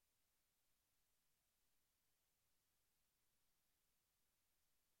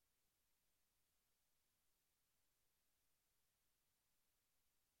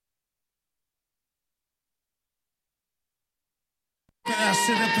y'all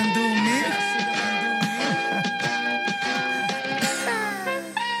sit up and do me?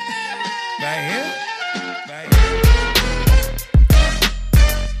 Right here? Right here.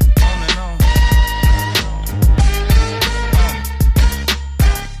 On and on.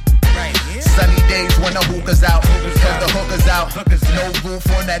 Right here. Sunny days when the hookah's out, cause the hookah's out. No roof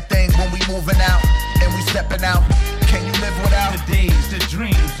on that thing when we moving out, and we stepping out. Can you live without The days, the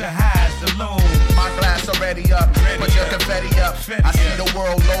dreams, the highs, the lows. my glass already up? Put your confetti up. I see the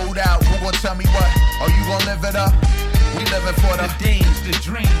world load out. Who gon' tell me what? Are you gon' live it up? We living for The the days, the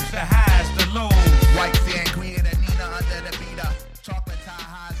dreams, the highs, the lows. white sangria and Nina under the beat up. Chocolate tie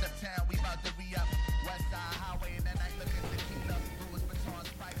highs uptown. We about to re up. West Side Highway in the night looking tequila. Louis Vuitton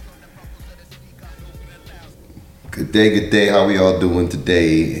spikes on the buckles of the sneaker. Good day. How we all doing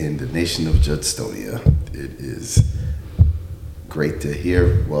today in the nation of Judstonia? It is great to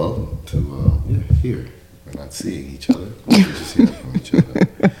hear. Well, to hear. We're not seeing each other. We're just hearing from each other.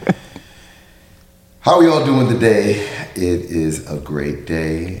 How we all doing today? It is a great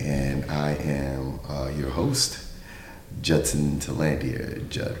day, and I am your host, Judson Talandier,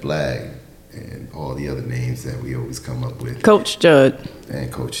 Judd Black, and all the other names that we always come up with. Coach Judd.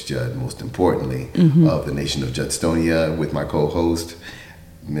 And Coach Judd, most importantly, of the nation of Judstonia, with my co-host,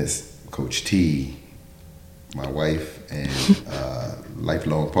 Miss Coach T, my wife and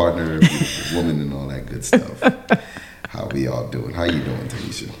lifelong partner, beautiful woman, and all that good stuff. How we all doing? How you doing,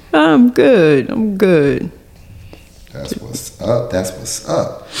 Taisha? I'm good. That's what's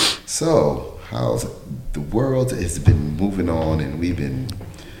up. So, how's the world has been moving on, and we've been,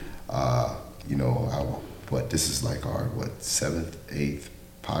 this is like our, 7th, 8th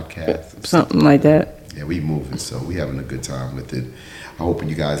podcast? Something like that. Yeah, we moving, so we having a good time with it. I hope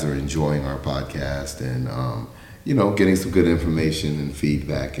you guys are enjoying our podcast and, getting some good information and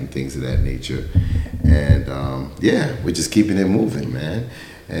feedback and things of that nature. And, we're just keeping it moving, man.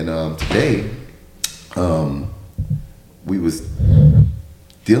 And today, we was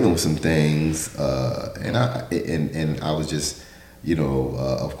dealing with some things, and I was just,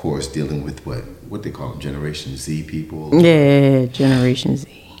 of course, dealing with what they call them, Generation Z people. Yeah, Generation Z.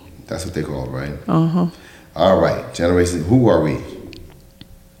 That's what they call it, right? Uh-huh. All right, Generation. Who are we?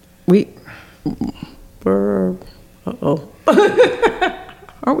 We're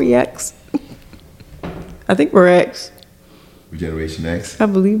Are we X? I think we're X. We Generation X? I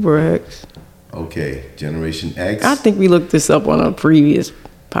believe we're X. Okay, Generation X. I think we looked this up on a previous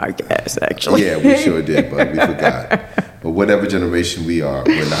podcast, actually. Yeah, we sure did, but we forgot. But whatever generation we are,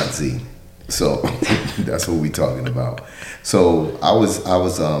 we're not Z. So that's what we talking about. So I was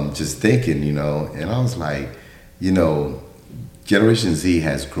just thinking, and I was like, Generation Z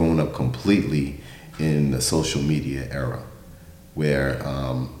has grown up completely in the social media era, where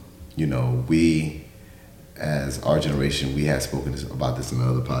we, as our generation, we have spoken about this in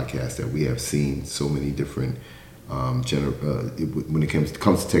another podcast, that we have seen so many different when it comes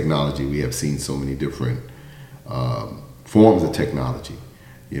to technology, we have seen so many different forms of technology.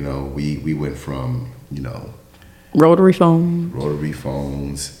 We went from Rotary phone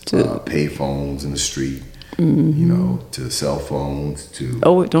to pay phones in the street, to cell phones, to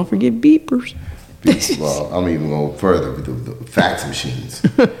don't forget beepers. Well, I'm even going further with the fax machines.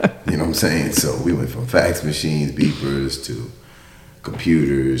 You know what I'm saying? So we went from fax machines, beepers, to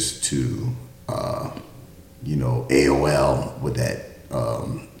computers, to AOL with that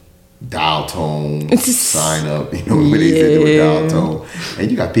dial tone sign up. When they said they were dial tone,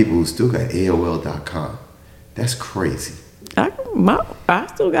 and you got people who still got AOL.com. That's crazy. I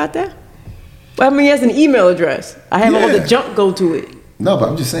still got that. Well, as an email address, I have all the junk go to it. No, but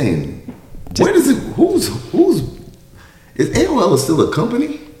I'm just saying. Where does it? Who's? Is AOL still a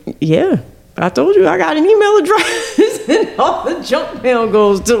company? Yeah, I told you I got an email address, and all the junk mail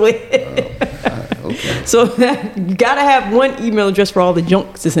goes to it. Okay. So you gotta have one email address for all the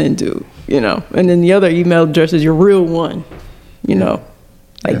junk to send to, and then the other email address is your real one,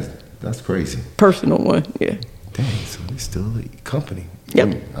 That's crazy. Personal one, yeah. Dang, so it's still a company. Yep.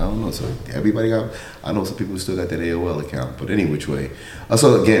 I don't know. So everybody got. I know some people who still got that AOL account. But any which way.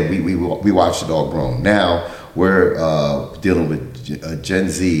 So again, we watched it all grown. Now we're dealing with Gen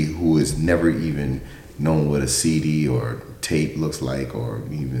Z who has never even known what a CD or tape looks like, or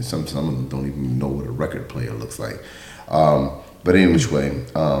even some of them don't even know what a record player looks like. But any which way,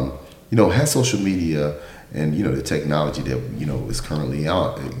 has social media and the technology that is currently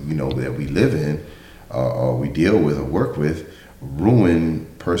out, that we live in, or we deal with or work with, ruin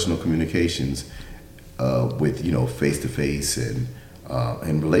personal communications with face-to-face and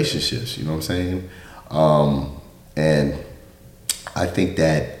relationships. You know what I'm saying? And I think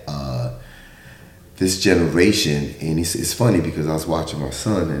that this generation, and it's funny because I was watching my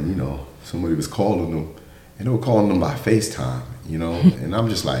son, and you know, somebody was calling him, and they were calling him by FaceTime, you know, and I'm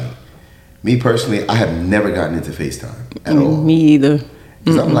just like, me personally, I have never gotten into FaceTime at all. Me either.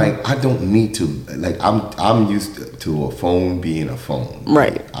 Because I'm like, I don't need to. Like, I'm used to a phone being a phone.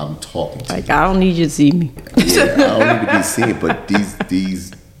 Right. Like, I'm talking to Like, you. I don't need you to see me. Yeah, I don't need to be seen. But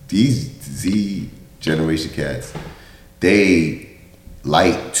these Z generation cats, they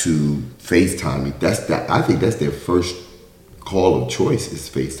like to FaceTime me. I think that's their first call of choice is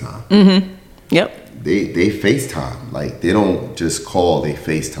FaceTime. Mm-hmm. Yep. They FaceTime. Like, they don't just call, they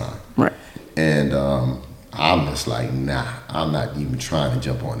FaceTime. Right. And I'm just like, nah, I'm not even trying to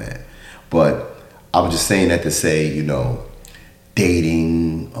jump on that. But I was just saying that to say, you know,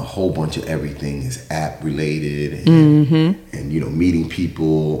 dating, a whole bunch of everything is app related, and you know, meeting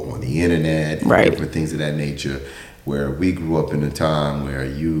people on the internet, and Right. different things of that nature. Where we grew up in a time where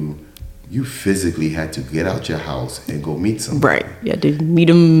you physically had to get out your house and go meet somebody. Right. You had to meet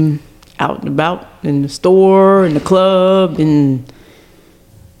them out and about in the store, in the club, in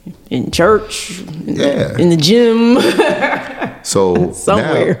church, in the gym. So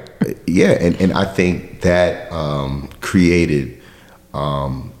Somewhere. now, yeah, and I think that created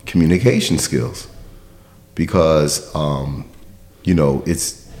communication skills because you know,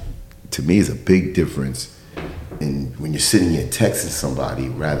 it's, to me, it's a big difference in when you're sitting here texting somebody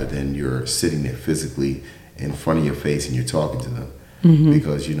rather than you're sitting there physically in front of your face and you're talking to them.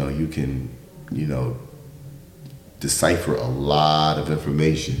 Because you know, you can, you know, decipher a lot of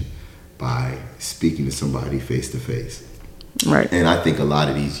information by speaking to somebody face to face. Right. And I think a lot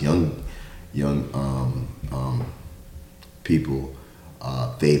of these young people,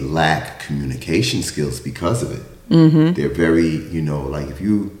 they lack communication skills because of it. They're very, you know, like if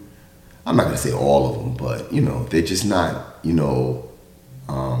you, I'm not gonna say all of them, but you know, they're just not, you know,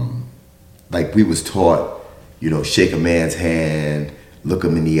 like we was taught, you know, shake a man's hand, look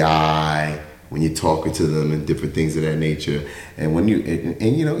him in the eye when you're talking to them and different things of that nature. And when you,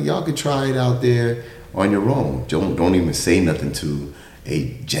 and you know, y'all could try it out there on your own. Don't even say nothing to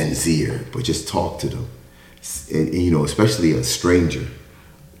a Gen Zer, but just talk to them. And you know, especially a stranger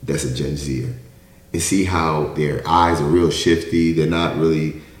that's a Gen Zer, and see how their eyes are real shifty. They don't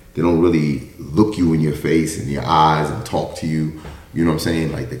really look you in your face in your eyes and talk to you. You know what I'm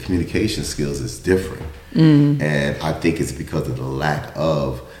saying? Like the communication skills is different. And I think it's because of the lack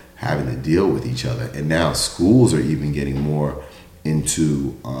of having to deal with each other. And now schools are even getting more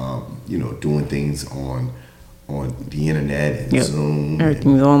into, you know, doing things on the internet and Zoom.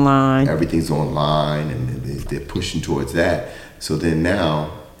 Everything's online. Everything's online, and they're pushing towards that. So then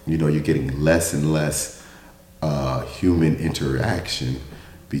now, you know, you're getting less and less human interaction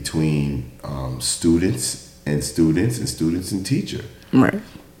between students and teacher. Right.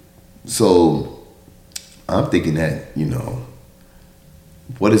 So I'm thinking that, you know,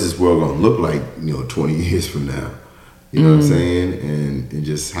 what is this world going to look like, you know, 20 years from now? You know what I'm saying? And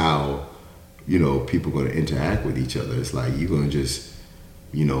just how, you know, people going to interact with each other. It's like you're going to just,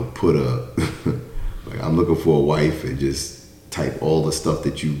 you know, put a, like I'm looking for a wife and just type all the stuff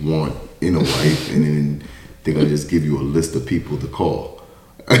that you want in a wife, and then they're going to just give you a list of people to call.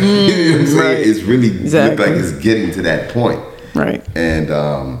 You know what I'm saying? Right. It's really Exactly. look like it's getting to that point. Right. And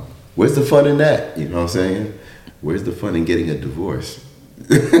where's the fun in that? You know what I'm saying? Where's the fun in getting a divorce?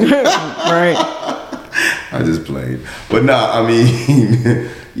 Right. I just played. But nah, I mean,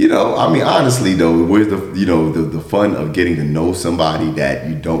 you know, I mean, honestly though, where's the, you know, the fun of getting to know somebody that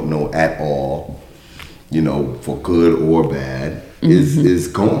you don't know at all, you know, for good or bad, is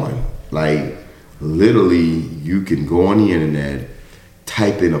gone. Like, literally, you can go on the internet,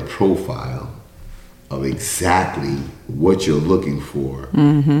 type in a profile of exactly what you're looking for,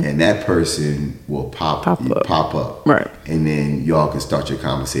 and that person will pop up. Right. And then y'all can start your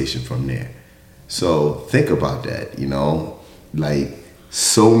conversation from there. So think about that, you know, like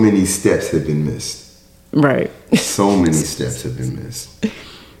so many steps have been missed. Right. So many steps have been missed,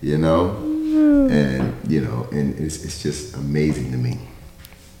 you know, and you know, and it's just amazing to me.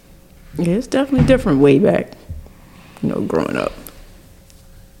 Yeah, it's definitely different way back, you know, growing up.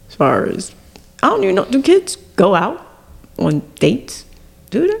 As far as, I don't even know, do kids go out on dates?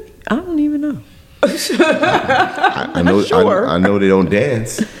 Do they? I don't even know. I know, sure. I know they don't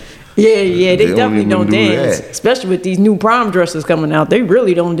dance. Yeah, they They don't definitely even don't do dance. that. Especially with these new prom dresses coming out. They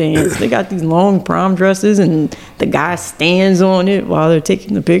really don't dance. They got these long prom dresses and the guy stands on it while they're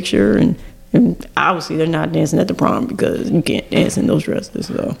taking the picture. And obviously they're not dancing at the prom because you can't dance in those dresses.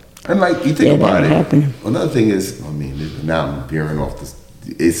 So. And like, you think Yeah, about that it. happening. Another thing is, I mean, now I'm veering off this.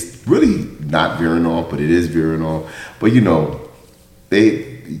 It's really not veering off, but it is veering off. But you know,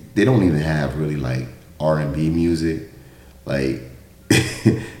 they don't even have really like R&B music, like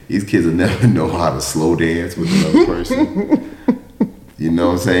these kids will never know how to slow dance with another person. You know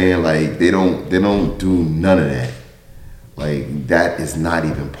what I'm saying? Like they don't do none of that. Like that is not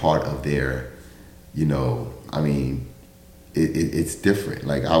even part of their, you know, I mean, it's different.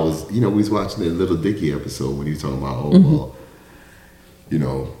 Like I was, you know, we was watching the Little Dicky episode when he was talking about, well, you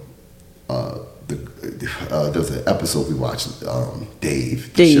know, there's an episode we watched,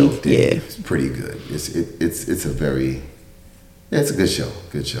 Dave, the show Dave. Yeah. It's pretty good. It's a very, it's a good show.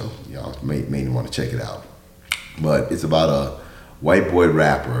 Y'all may want to check it out. But it's about a white boy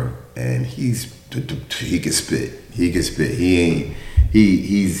rapper, and he can spit. He's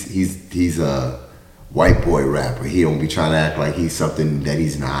a white boy rapper. He don't be trying to act like he's something that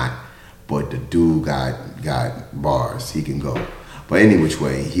he's not. But the dude got bars. He can go. But any which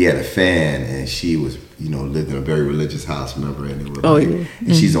way, he had a fan, and she was, you know, lived in a very religious house, remember? And,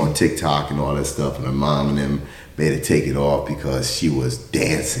 and she's on TikTok and all that stuff, and her mom and them made her take it off because she was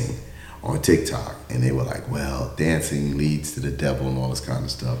dancing on TikTok. And they were like, well, dancing leads to the devil and all this kind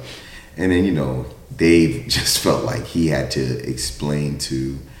of stuff. And then, you know, Dave just felt like he had to explain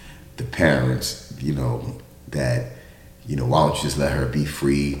to the parents, you know, that, you know, why don't you just let her be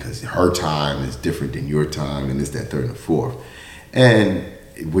free, because her time is different than your time, and this, that, third, and fourth. And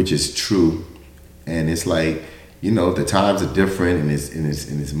which is true, and it's like, you know, the times are different, and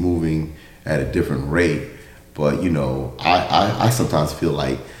it's moving at a different rate. But you know, I sometimes feel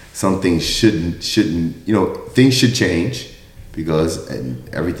like some things shouldn't, you know, things should change because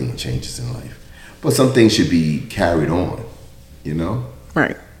everything changes in life. But some things should be carried on, you know.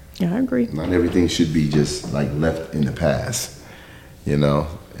 Right. Yeah, I agree. Not everything should be just like left in the past, you know.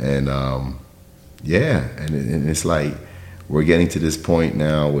 And yeah, and it's like, we're getting to this point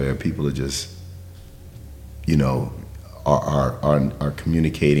now where people are just, you know, are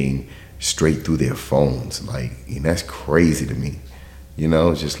communicating straight through their phones. Like, and that's crazy to me. You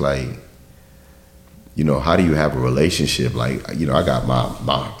know, it's just like, you know, how do you have a relationship? Like, you know, I got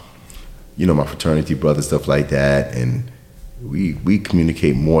my you know, my fraternity brother, stuff like that, and we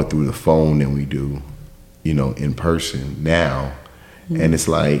communicate more through the phone than we do, you know, in person now. And it's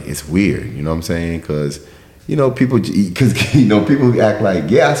like, it's weird, you know what I'm saying? Because you know, people act like,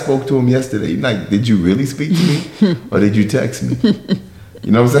 yeah, I spoke to him yesterday. You're like, did you really speak to me? Or did you text me?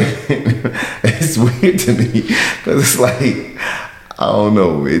 You know what I'm saying? It's weird to me. Because it's like, I don't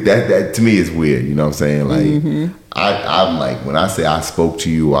know. That to me is weird. You know what I'm saying? Like, I'm like, when I say I spoke to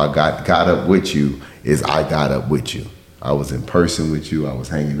you, or I got up with you, is I got up with you. I was in person with you. I was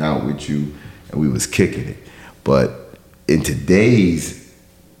hanging out with you. And we was kicking it. But in today's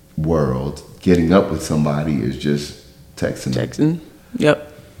world, getting up with somebody is just texting.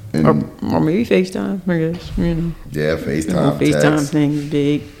 Yep. And, or maybe FaceTime, I guess. You know. Yeah, FaceTime. The FaceTime text. thing is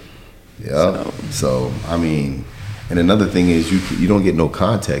big. Yep. So I mean, and another thing is you don't get no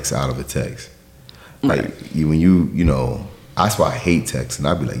context out of a text. Like when you know, that's why I hate texting.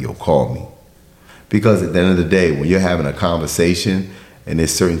 I'd be like, yo, call me. Because at the end of the day, when you're having a conversation and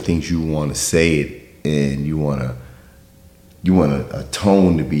there's certain things you want to say it, and you want a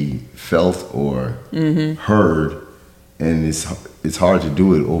tone to be felt or heard, and it's hard to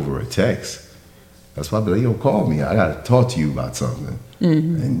do it over a text. That's why I be like, yo, call me. I got to talk to you about something.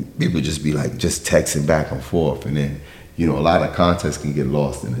 And people just be like, just texting back and forth. And then, you know, a lot of context can get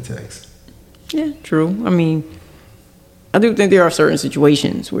lost in the text. Yeah, true. I mean, I do think there are certain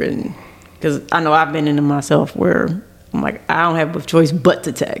situations where, because I know I've been in them myself, where I'm like, I don't have a choice but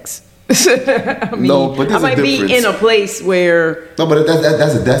to text. I mean, no, but I might be in a place where but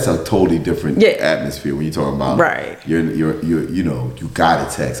that's a totally different atmosphere when you're talking about you're you know, you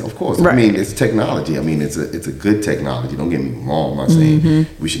gotta text. Of course, I mean, it's technology. I mean, it's a good technology. Don't get me wrong. I'm not saying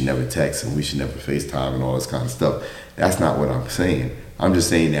we should never text and we should never FaceTime and all this kind of stuff. That's not what I'm saying. I'm just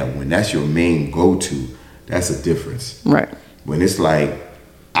saying that when that's your main go-to, that's a difference. Right. When it's like,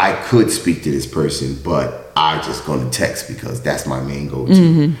 I could speak to this person, but I just gonna text because that's my main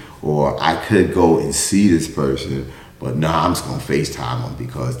go-to. Or I could go and see this person, but I'm just gonna FaceTime them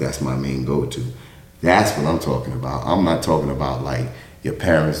because that's my main go-to. That's what I'm talking about. I'm not talking about like your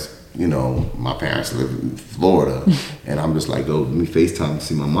parents, you know, my parents live in Florida, and I'm just like, oh, let me FaceTime to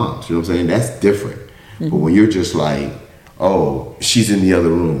see my mom. You know what I'm saying? That's different. But when you're just like, oh, she's in the other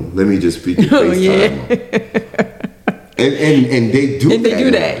room, let me just speak to FaceTime them. And they do that. And they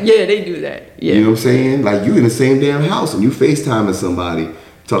do that. Yeah, they do that. Yeah. You know what I'm saying? Like, you in the same damn house and you FaceTiming somebody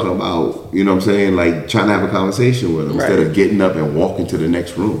talking about, you know what I'm saying, like trying to have a conversation with them instead of getting up and walking to the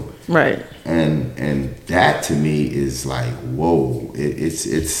next room. Right. And that to me is like, whoa,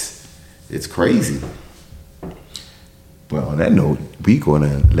 it's crazy. But on that note, we're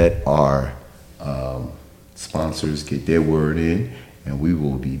gonna let our sponsors get their word in, and we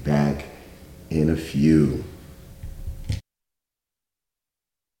will be back in a few.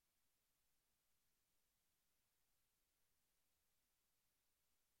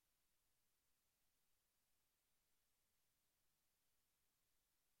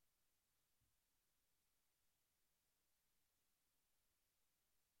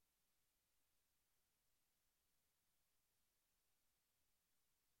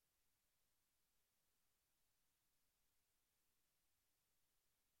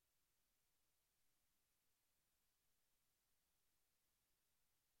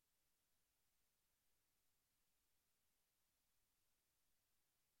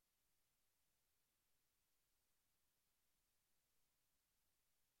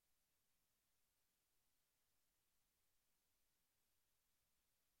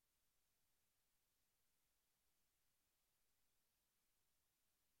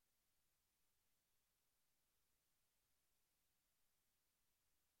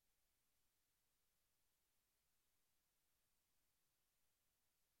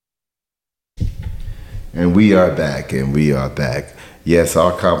 And we are back, and we are back. Yes,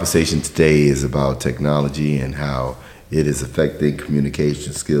 our conversation today is about technology and how it is affecting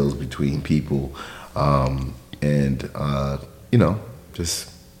communication skills between people, and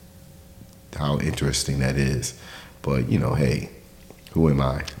just how interesting that is. But hey, who am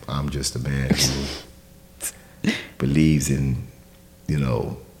I? I'm just a man who believes in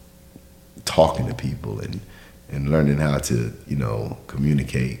talking to people and learning how to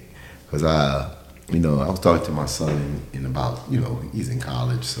communicate. Because I was talking to my son in about, he's in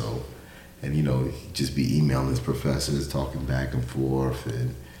college, so, and, he'd just be emailing his professors, talking back and forth,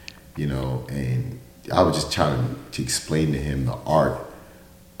 and, and I was just trying to explain to him the art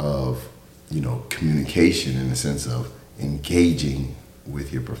of, communication in the sense of engaging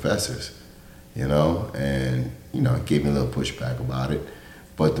with your professors, and, it gave me a little pushback about it.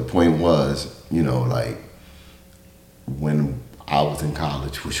 But the point was, like, when I was in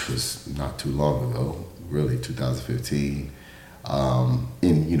college, which was not too long ago, really 2015, and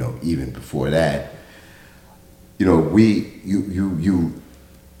even before that, you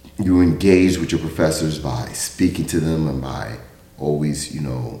engage with your professors by speaking to them and by always,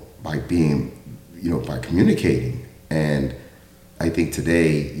 by being, by communicating. And I think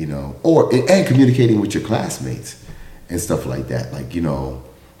today, and communicating with your classmates and stuff like that. Like,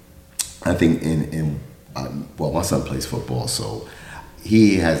 I think well, my son plays football, so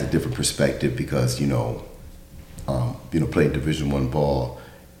he has a different perspective because, playing Division I ball,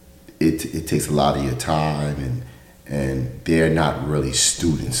 it takes a lot of your time, and they're not really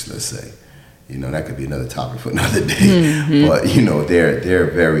students, let's say. That could be another topic for another day. Mm-hmm. But, they're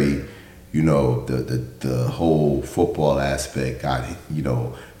very, the whole football aspect,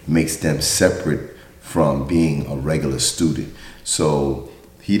 makes them separate from being a regular student. So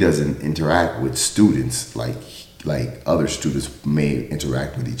he doesn't interact with students like other students may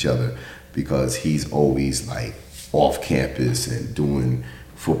interact with each other, because he's always like off campus and doing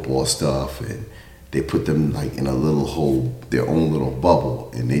football stuff, and they put them like in a little whole, their own little bubble,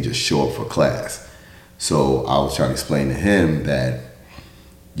 and they just show up for class. So I was trying to explain to him that,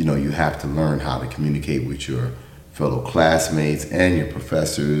 you have to learn how to communicate with your fellow classmates and your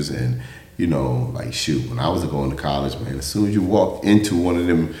professors. And like, shoot, when I was going to college, man, as soon as you walked into one of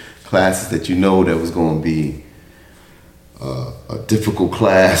them classes that that was going to be a difficult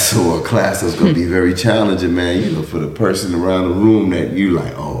class, or a class that was going to be very challenging, man, for the person around the room, that you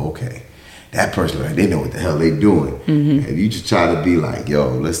like, oh, okay, that person, like, they know what the hell they doing. Mm-hmm. And you just try to be like, yo,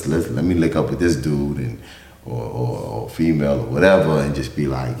 let me link up with this dude and or female or whatever, and just be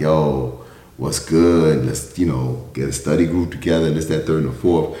like, yo, what's good? Let's, get a study group together, this, that, third, and the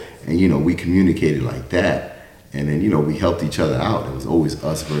fourth. And, we communicated like that. And then, we helped each other out. It was always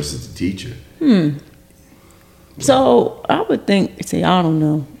us versus the teacher. So I would think, I don't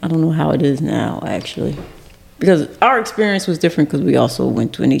know how it is now, actually. Because our experience was different, because we also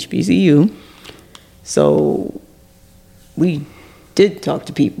went to an HBCU. So we did talk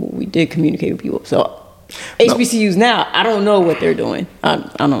to people. We did communicate with people. So HBCUs now, I don't know what they're doing. I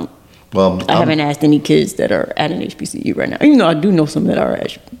don't. Well, I haven't asked any kids that are at an HBCU right now. Even though I do know some that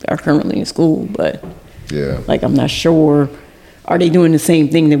are currently in school, but yeah, like, I'm not sure. Are they doing the same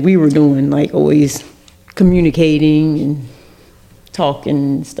thing that we were doing, like always communicating and talking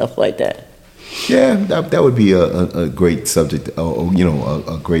and stuff like that? Yeah, that would be a great subject.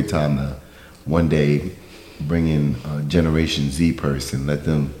 A great time to one day bring in a Generation Z person, let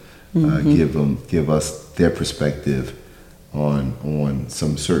them give us their perspective on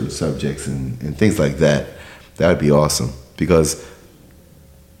some certain subjects and things like that. That would be awesome, because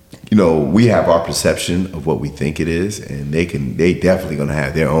you know, we have our perception of what we think it is, and they definitely gonna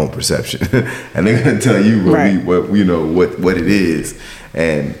have their own perception, and they're gonna tell you what it is,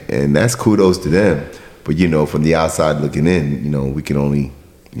 and that's kudos to them. But you know, from the outside looking in, you know, we can only,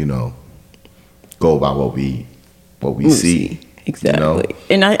 you know, go by what we see. Exactly. You know?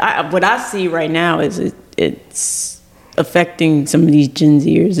 And I what I see right now is it's affecting some of these Gen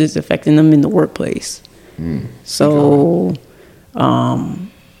Zers. It's affecting them in the workplace. So,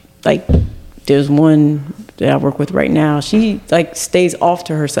 like, there's one that I work with right now. She like stays off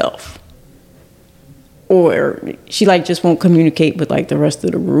to herself, or she like just won't communicate with like the rest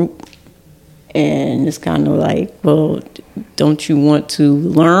of the group. And it's kind of like, well, don't you want to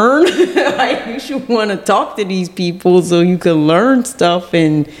learn? Like, you should want to talk to these people so you can learn stuff,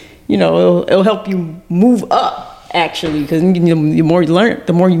 and you know, it'll help you move up actually. Because the more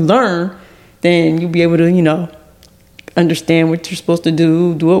you learn, then you'll be able to, you know, understand what you're supposed to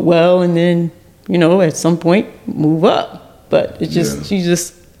do it well, and then, you know, at some point move up. But it's just she's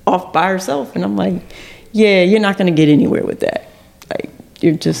just off by herself, and I'm like, yeah, you're not gonna get anywhere with that. Like,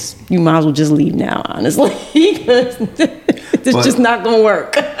 you might as well just leave now, honestly, because it's just not gonna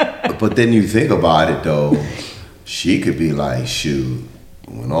work. But then you think about it though, she could be like, shoot,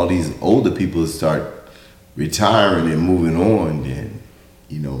 when all these older people start retiring and moving on, then,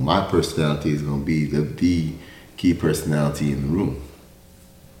 you know, my personality is gonna be the key personality in the room.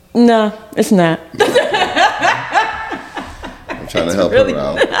 No, it's not. I'm trying to help her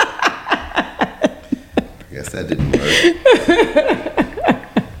out. I guess that didn't work.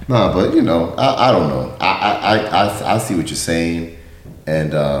 No, but you know, I don't know. I see what you're saying,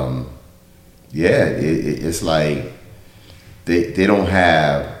 and yeah, it's like they don't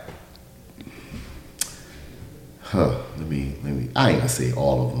have. Let me. I ain't gonna say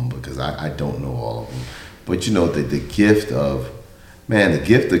all of them because I don't know all of them, but you know, the gift of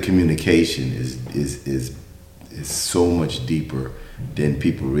communication is so much deeper than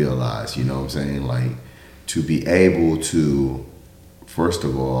people realize. You know what I'm saying? Like, to be able to, first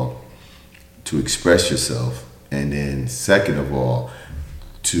of all, to express yourself, and then second of all,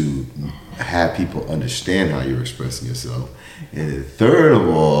 to have people understand how you're expressing yourself, and third of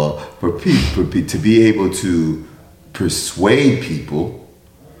all, for people to be able to persuade people,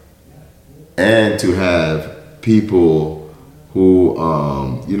 and to have people who,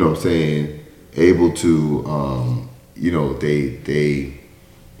 you know what I'm saying, able to, you know, they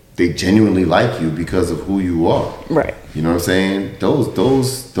genuinely like you because of who you are. Right. You know what I'm saying?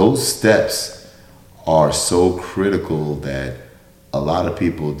 Those steps are so critical that a lot of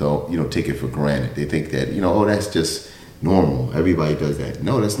people don't, you know, take it for granted. They think that, you know, oh, that's just normal. Everybody does that.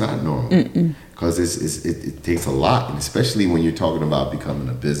 No, that's not normal. Because it takes a lot, and especially when you're talking about becoming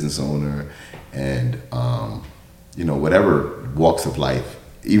a business owner and, you know, whatever walks of life,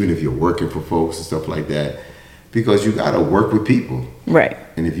 even if you're working for folks and stuff like that, because you got to work with people. Right.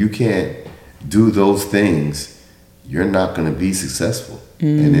 And if you can't do those things, you're not going to be successful.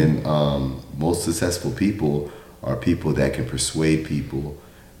 And then most successful people are people that can persuade people.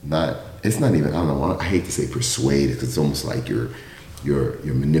 It's not even, I don't know, I hate to say persuade because it's almost like you're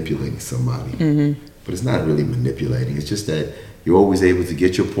manipulating somebody. But it's not really manipulating. It's just that you're always able to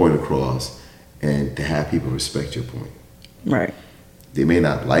get your point across and to have people respect your point. Right. They may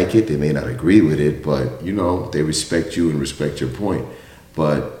not like it, they may not agree with it, but, you know, they respect you and respect your point.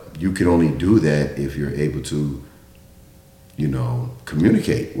 But you can only do that if you're able to, you know,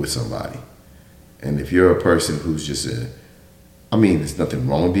 communicate with somebody. And if you're a person who's just there's nothing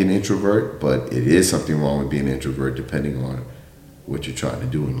wrong with being an introvert, but it is something wrong with being an introvert depending on what you're trying to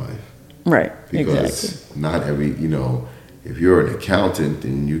do in life. Right. Because exactly. Not every, you know, if you're an accountant,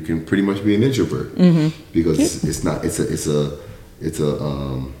 then you can pretty much be an introvert. Because it's a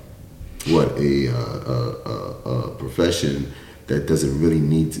profession that doesn't really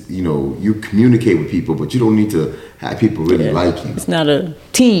need to, you know, you communicate with people, but you don't need to have people really like you. It's not a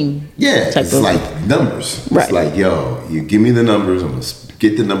team. Yeah, it's like numbers. Right. It's like, yo, you give me the numbers, I'm going to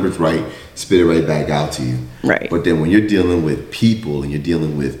get the numbers right, spit it right back out to you. Right. But then when you're dealing with people and you're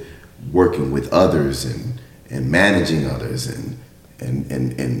dealing with working with others and managing others and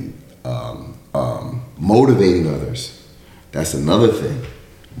motivating others, that's another thing.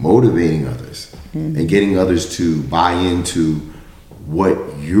 Motivating others and getting others to buy into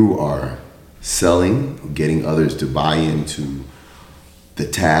what you are selling, getting others to buy into the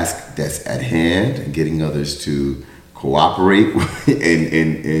task that's at hand, and getting others to cooperate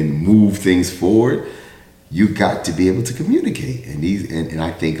and move things forward. You got to be able to communicate, and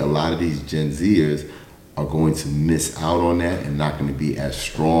I think a lot of these Gen Zers are going to miss out on that and not going to be as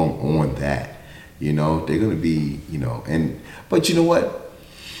strong on that. You know, they're going to be, you know, but you know what?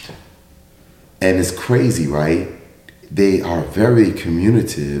 And it's crazy, right? They are very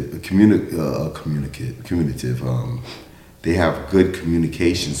communicative. They have good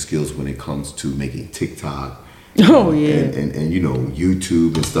communication skills when it comes to making TikTok. Oh yeah. And you know,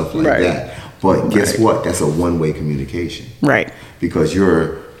 YouTube and stuff like Right. that. But guess what? That's a one-way communication. Right. Because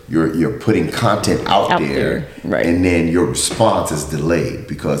you're putting content out there, right. and then your response is delayed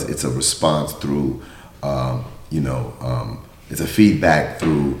because it's a response through, it's a feedback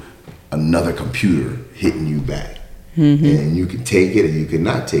through another computer hitting you back. Mm-hmm. And you can take it and you can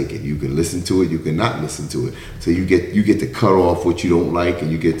not take it. You can listen to it, you can not listen to it. So you get to cut off what you don't like,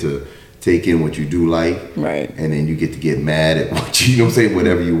 and you get to take in what you do like. Right. And then you get to get mad at what you know what I'm saying,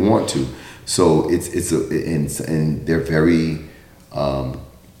 whatever you want to. So and they're very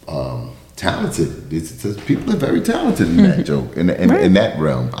talented. People are very talented in that joke, in that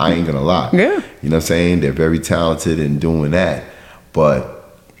realm. I ain't gonna lie. Yeah. You know what I'm saying? They're very talented in doing that.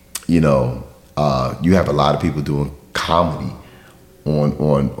 But, you know, you have a lot of people doing comedy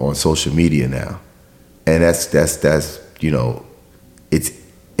on social media now. And that's you know,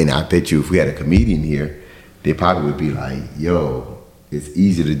 and I bet you if we had a comedian here, they probably would be like, yo, it's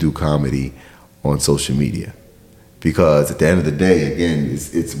easy to do comedy on social media. Because at the end of the day, again,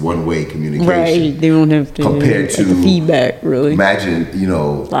 it's one-way communication. Right, they don't have to compared to the feedback, really. Imagine, you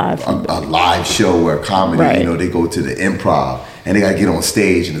know, a live show where comedy, you know, they go to the improv and they gotta get on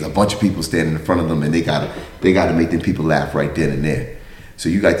stage and there's a bunch of people standing in front of them and they gotta make them people laugh right then and there. So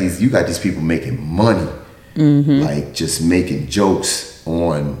you got these people making money, like just making jokes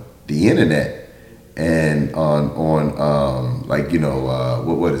on the internet and on like, you know,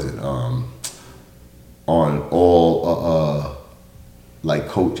 what is it? On all like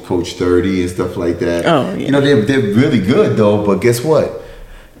Coach 30 and stuff like that. Oh, yeah. You know, they're really good though, but guess what?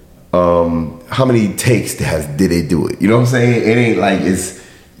 How many takes did they do it? You know what I'm saying? It ain't like it's,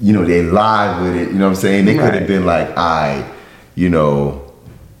 you know, they live with it. You know what I'm saying? They could have been like, you know,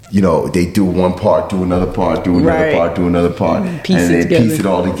 they do one part, do another part, do another part, do another part, and then piece it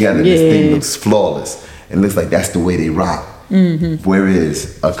all together. Yeah. This thing looks flawless. It looks like that's the way they rock. Mm-hmm.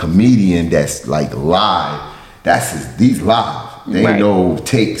 Whereas a comedian that's like live, these live. They ain't no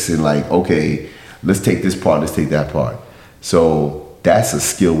takes and like, okay, let's take this part, let's take that part. So that's a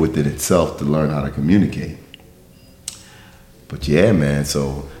skill within itself to learn how to communicate. But yeah, man.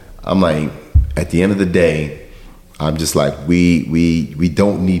 So I'm like, at the end of the day, I'm just like, we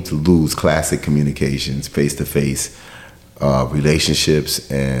don't need to lose classic communications, face-to-face relationships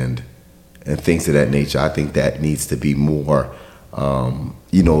and things of that nature. I think that needs to be more,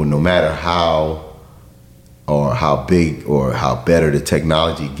 you know, no matter how big or how better the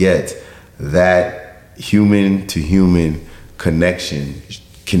technology gets, that human to human connection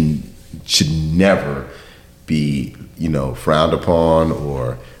should never be, you know, frowned upon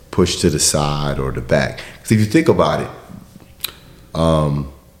or pushed to the side or the back. Because if you think about it,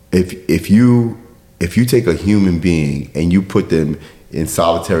 if you take a human being and you put them in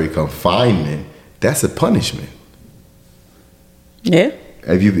solitary confinement, that's a punishment. Yeah.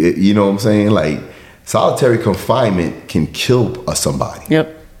 If you know what I'm saying? Like, solitary confinement can kill somebody.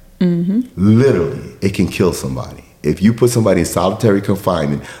 Yep. Mm-hmm. Literally, it can kill somebody. If you put somebody in solitary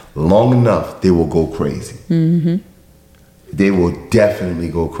confinement long enough, they will go crazy. Mm-hmm. They will definitely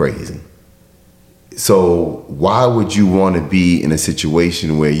go crazy. So why would you want to be in a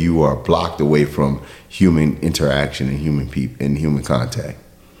situation where you are blocked away from human interaction and human contact?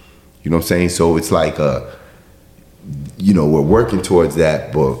 You know what I'm saying? So it's like you know, we're working towards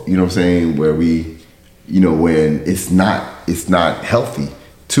that, but you know what I'm saying, where we, you know, when it's not healthy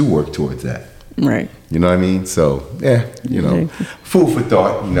to work towards that. Right. You know what I mean? So yeah, you know, food for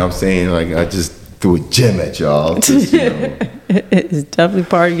thought. You know what I'm saying? Like, I just threw a gem at y'all. Just, you know. It's definitely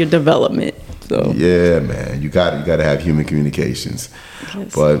part of your development. So yeah, man, you got to have human communications.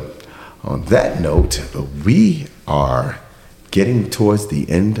 Yes. But on that note, we are getting towards the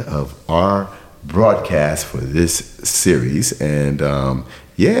end of our broadcast for this series, and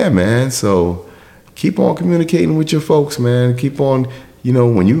yeah, man. So keep on communicating with your folks, man. Keep on, you know,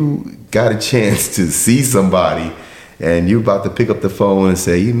 when you got a chance to see somebody and you're about to pick up the phone and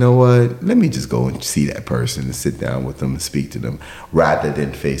say, you know what, let me just go and see that person and sit down with them and speak to them rather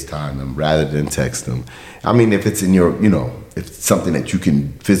than FaceTime them, rather than text them. I mean, if it's in your, you know, if it's something that you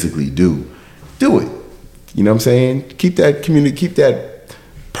can physically do it. You know what I'm saying? Keep that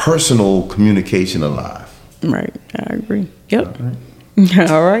personal communication alive. Right, I agree. Yep.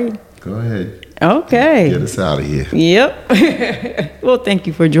 All right. Go ahead. Okay. Get us out of here. Yep. Well, thank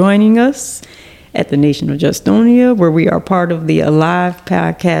you for joining us at the Nation of Justonia, where we are part of the Alive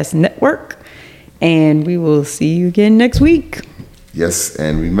Podcast Network. And we will see you again next week. Yes,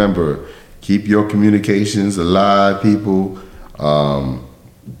 and remember, keep your communications alive, people.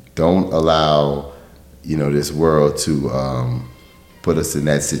 Don't allow, this world to put us in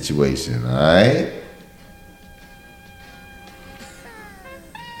that situation. All right.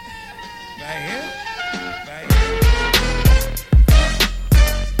 Right here. Right here.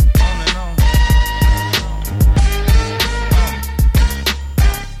 On and on.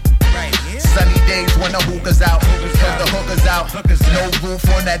 Right here. Sunny days when the hookah's out, cause the hookah's out. No roof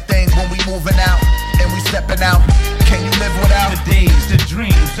on that thing when we moving out, and we stepping out. Can you live without? The days, the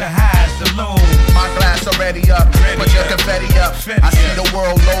dreams, the highs, the lows. My glass already up, put your confetti up. I see the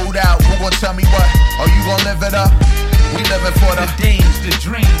world load out. Who gon' tell me what? Are you gon' live it up? We living for The days, the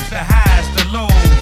dreams, the highs, the lows.